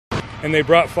and they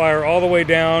brought fire all the way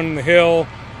down the hill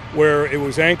where it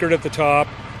was anchored at the top.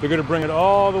 They're going to bring it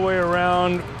all the way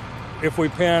around, if we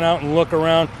pan out and look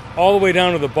around, all the way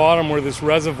down to the bottom where this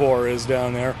reservoir is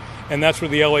down there, and that's where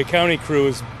the LA County crew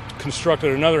has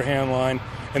constructed another hand line,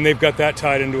 and they've got that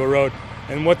tied into a road.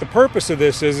 And what the purpose of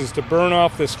this is to burn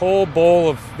off this whole bowl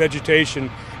of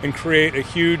vegetation and create a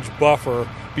huge buffer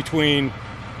between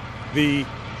the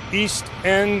east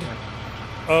end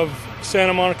of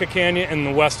Santa Monica Canyon and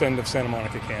the west end of Santa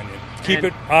Monica Canyon. Keep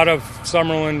it out of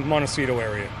Summerlin, Montecito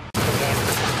area.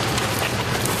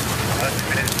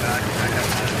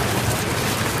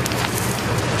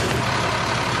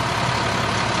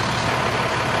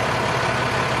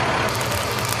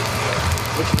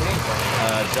 What's your name?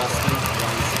 Justin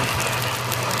Johnson.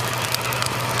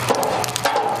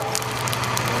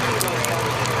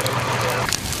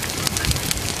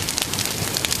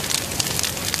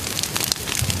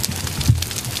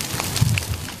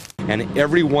 And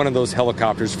every one of those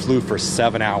helicopters flew for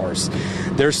 7 hours.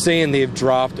 They're saying they've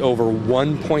dropped over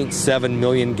 1.7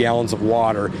 million gallons of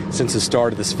water since the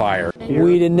start of this fire.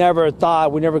 We never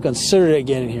considered it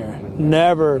getting here.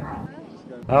 Never.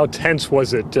 How tense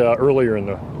was it earlier in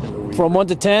the week? From 1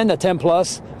 to 10, 10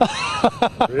 plus.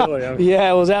 Really? I mean, yeah,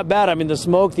 it was that bad. I mean, the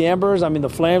smoke, the embers, I mean, the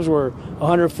flames were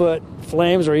 100-foot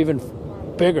flames or even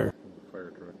bigger.